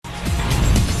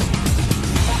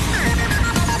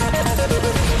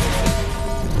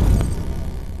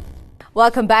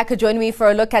Welcome back. Joining me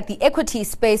for a look at the equity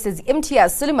space is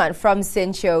Imtiaz Sooliman from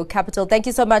Sentio Capital. Thank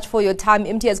you so much for your time,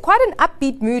 Imtiaz. Quite an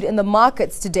upbeat mood in the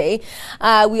markets today.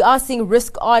 We are seeing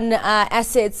risk on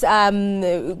assets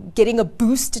getting a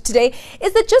boost today.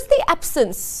 Is it just the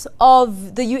absence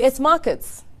of the US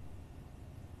markets?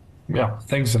 Yeah,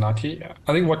 thanks, Zanati.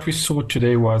 I think what we saw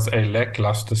today was a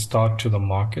lackluster start to the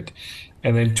market.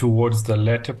 And then towards the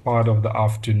latter part of the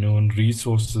afternoon,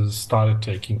 resources started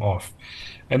taking off.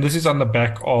 And this is on the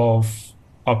back of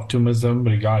optimism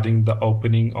regarding the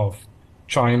opening of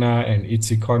China and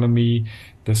its economy,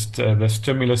 the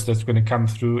stimulus that's going to come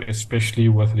through, especially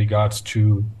with regards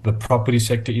to the property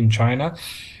sector in China.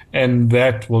 And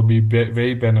that will be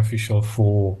very beneficial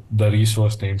for the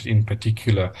resource names in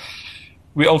particular.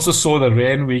 We also saw the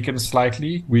rand weaken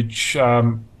slightly, which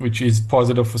is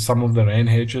positive for some of the rand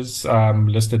hedges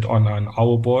listed on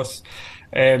our bourse.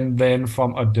 And then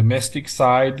from a domestic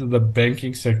side, the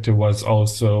banking sector was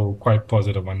also quite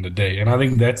positive on the day. And I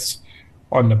think that's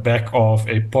on the back of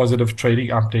a positive trading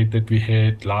update that we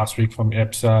had last week from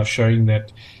EPSA, showing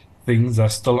that things are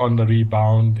still on the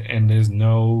rebound and there's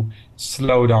no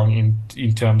slowdown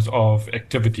in terms of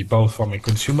activity, both from a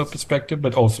consumer perspective,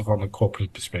 but also from a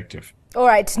corporate perspective. All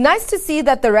right. Nice to see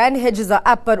that the rand hedges are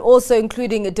up, but also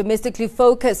including domestically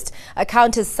focused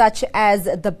counters such as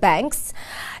the banks.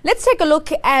 Let's take a look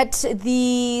at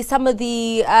some of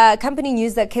the company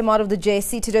news that came out of the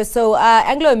JSE today. So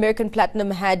Anglo American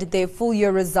Platinum had their full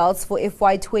year results for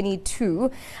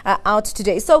FY22 out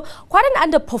today. So quite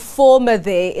an underperformer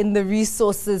there in the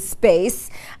resources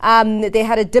space. They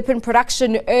had a dip in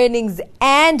production, earnings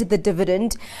and the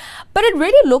dividend. But it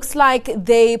really looks like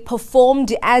they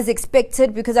performed as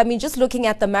expected because, I mean, just looking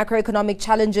at the macroeconomic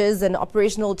challenges and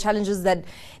operational challenges that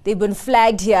they've been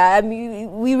flagged here, I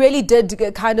mean, we really did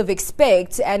kind of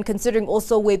expect, and considering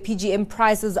also where PGM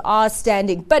prices are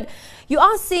standing. But you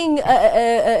are seeing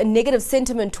a negative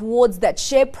sentiment towards that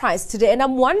share price today. And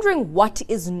I'm wondering what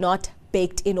is not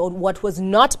baked in or what was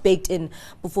not baked in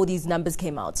before these numbers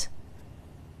came out.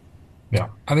 Yeah,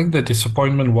 I think the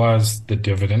disappointment was the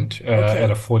dividend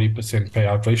at a 40%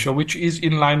 payout ratio, which is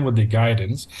in line with the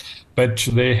guidance, but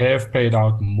they have paid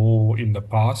out more in the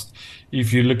past.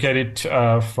 If you look at it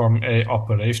from an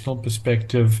operational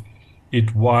perspective,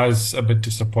 it was a bit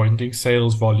disappointing.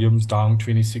 Sales volumes down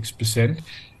 26%.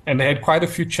 And they had quite a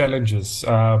few challenges,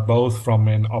 both from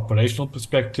an operational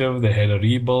perspective. They had a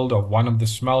rebuild of one of the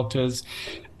smelters,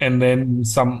 and then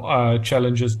some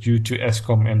challenges due to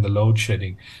Eskom and the load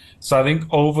shedding. So I think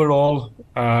overall,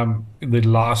 the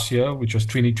last year, which was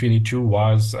 2022,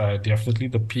 was definitely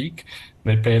the peak.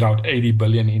 They paid out 80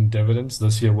 billion in dividends.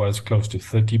 This year was close to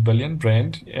 30 billion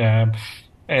rand.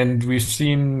 And we've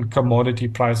seen commodity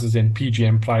prices and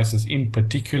PGM prices in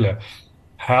particular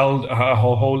hold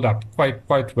up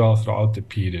quite well throughout the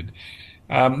period.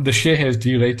 The share has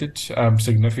derated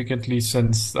significantly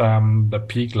since the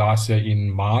peak last year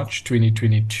in March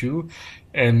 2022.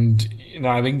 And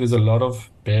I think there's a lot of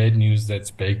bad news that's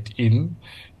baked in.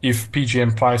 If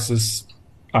PGM prices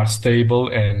are stable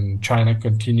and China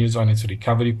continues on its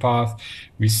recovery path,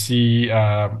 we see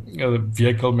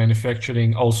vehicle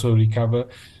manufacturing also recover.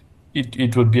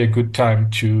 It would be a good time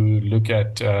to look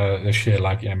at a share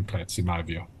like Amplats, in my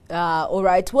view. All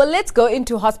right. Well, let's go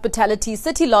into hospitality.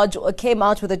 City Lodge came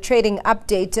out with a trading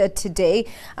update today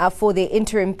for their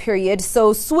interim period.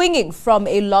 So swinging from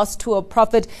a loss to a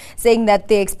profit, saying that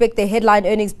they expect their headline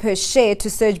earnings per share to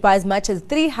surge by as much as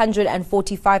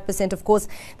 345%. Of course,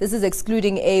 this is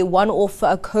excluding a one-off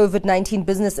COVID-19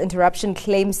 business interruption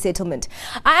claim settlement.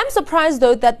 I am surprised,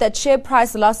 though, that share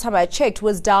price, the last time I checked,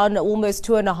 was down almost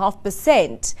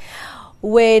 2.5%.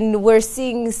 When we're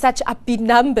seeing such upbeat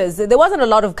numbers. There wasn't a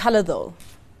lot of color, though.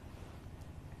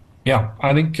 Yeah,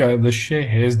 I think the share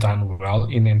has done well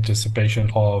in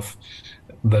anticipation of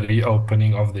the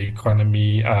reopening of the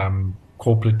economy,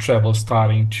 corporate travel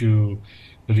starting to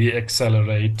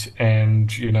reaccelerate,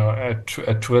 and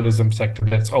a tourism sector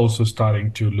that's also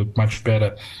starting to look much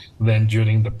better than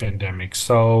during the pandemic.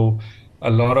 So a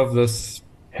lot of this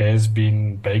has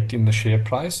been baked in the share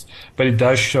price, but it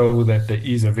does show that there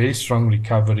is a very strong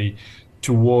recovery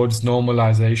towards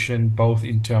normalization, both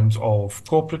in terms of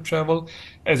corporate travel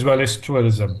as well as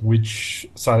tourism, which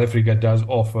South Africa does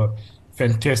offer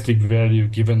fantastic value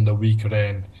given the weak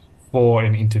rand for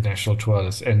an international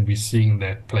tourist, and we're seeing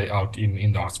that play out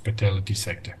in the hospitality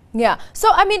sector. Yeah. So,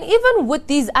 I mean, even with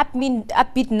these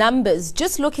upbeat numbers,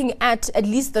 just looking at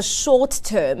least the short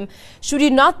term, should you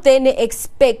not then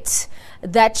expect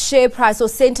that share price or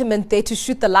sentiment there to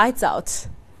shoot the lights out?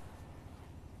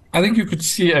 I think you could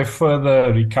see a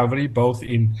further recovery, both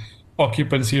in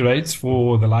occupancy rates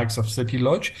for the likes of City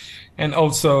Lodge, and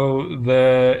also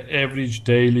the average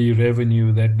daily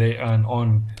revenue that they earn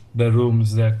on the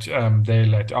rooms that they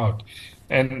let out.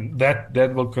 And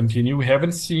that will continue. We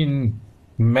haven't seen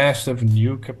massive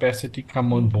new capacity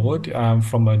come on board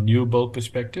from a new build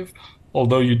perspective,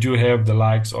 although you do have the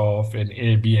likes of an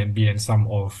Airbnb and some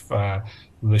of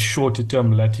the shorter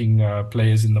term letting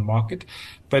players in the market.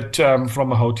 But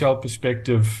from a hotel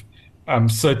perspective,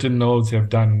 certain nodes have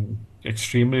done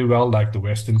extremely well, like the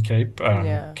Western Cape.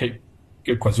 Cape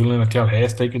KwaZulu-Natal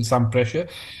has taken some pressure,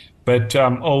 but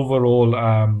overall,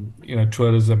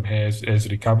 tourism has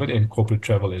recovered and corporate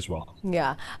travel as well.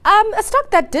 Yeah. A stock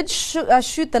that did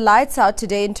shoot the lights out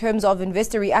today in terms of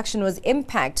investor reaction was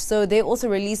Impact. So they also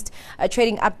released a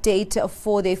trading update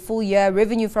for their full year.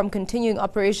 Revenue from continuing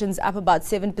operations up about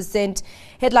 7%.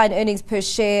 Headline earnings per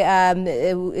share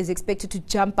is expected to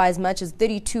jump by as much as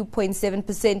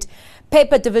 32.7%.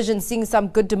 Paper division seeing some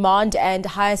good demand and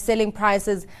higher selling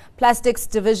prices. Plastics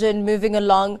division moving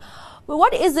along. Well,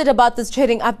 what is it about this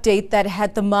trading update that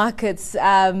had the markets,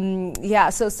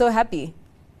 so happy?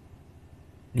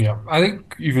 Yeah, I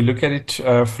think if you look at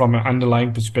it from an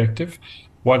underlying perspective,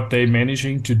 what they're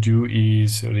managing to do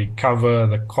is recover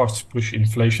the cost push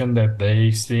inflation that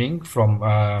they're seeing from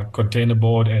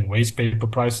containerboard and waste paper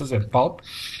prices and pulp,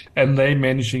 and they're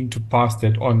managing to pass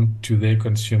that on to their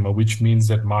consumer, which means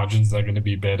that margins are going to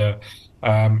be better.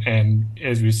 And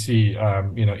as we see,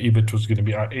 EBIT was going to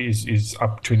be is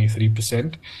up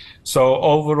 23%. So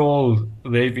overall,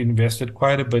 they've invested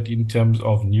quite a bit in terms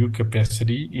of new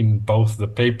capacity in both the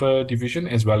paper division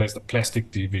as well as the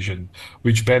plastic division,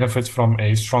 which benefits from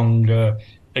a stronger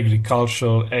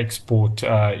agricultural export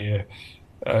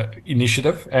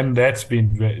initiative, and that's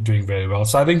been doing very well.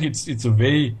 So I think it's a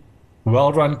very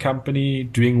well-run company,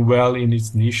 doing well in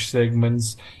its niche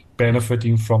segments,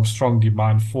 benefiting from strong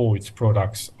demand for its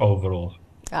products overall.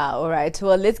 All right.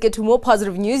 Well, let's get to more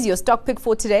positive news. Your stock pick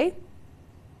for today?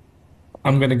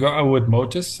 I'm going to go with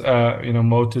Motus.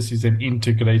 Motus is an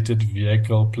integrated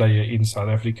vehicle player in South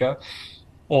Africa.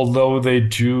 Although they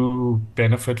do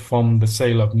benefit from the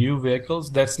sale of new vehicles,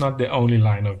 that's not the only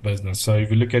line of business. So if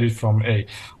you look at it from a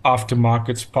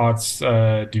aftermarket parts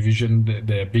division,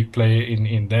 they're a big player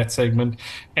in that segment,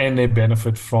 and they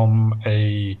benefit from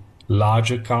a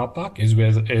larger car park as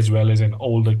well as an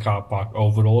older car park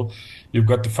overall. You've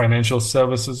got the financial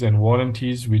services and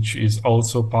warranties, which is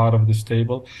also part of this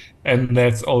table, and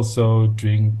that's also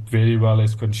doing very well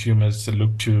as consumers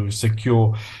look to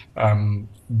secure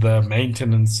the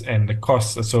maintenance and the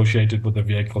costs associated with the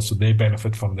vehicle, so they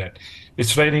benefit from that.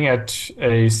 It's trading at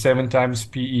a 7 times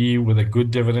PE with a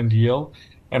good dividend yield,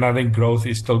 and I think growth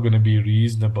is still going to be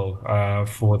reasonable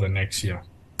for the next year.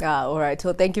 All right.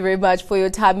 Well, thank you very much for your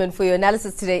time and for your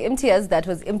analysis today, Imtiaz. That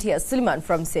was Imtiaz Sooliman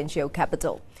from Sentio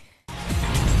Capital.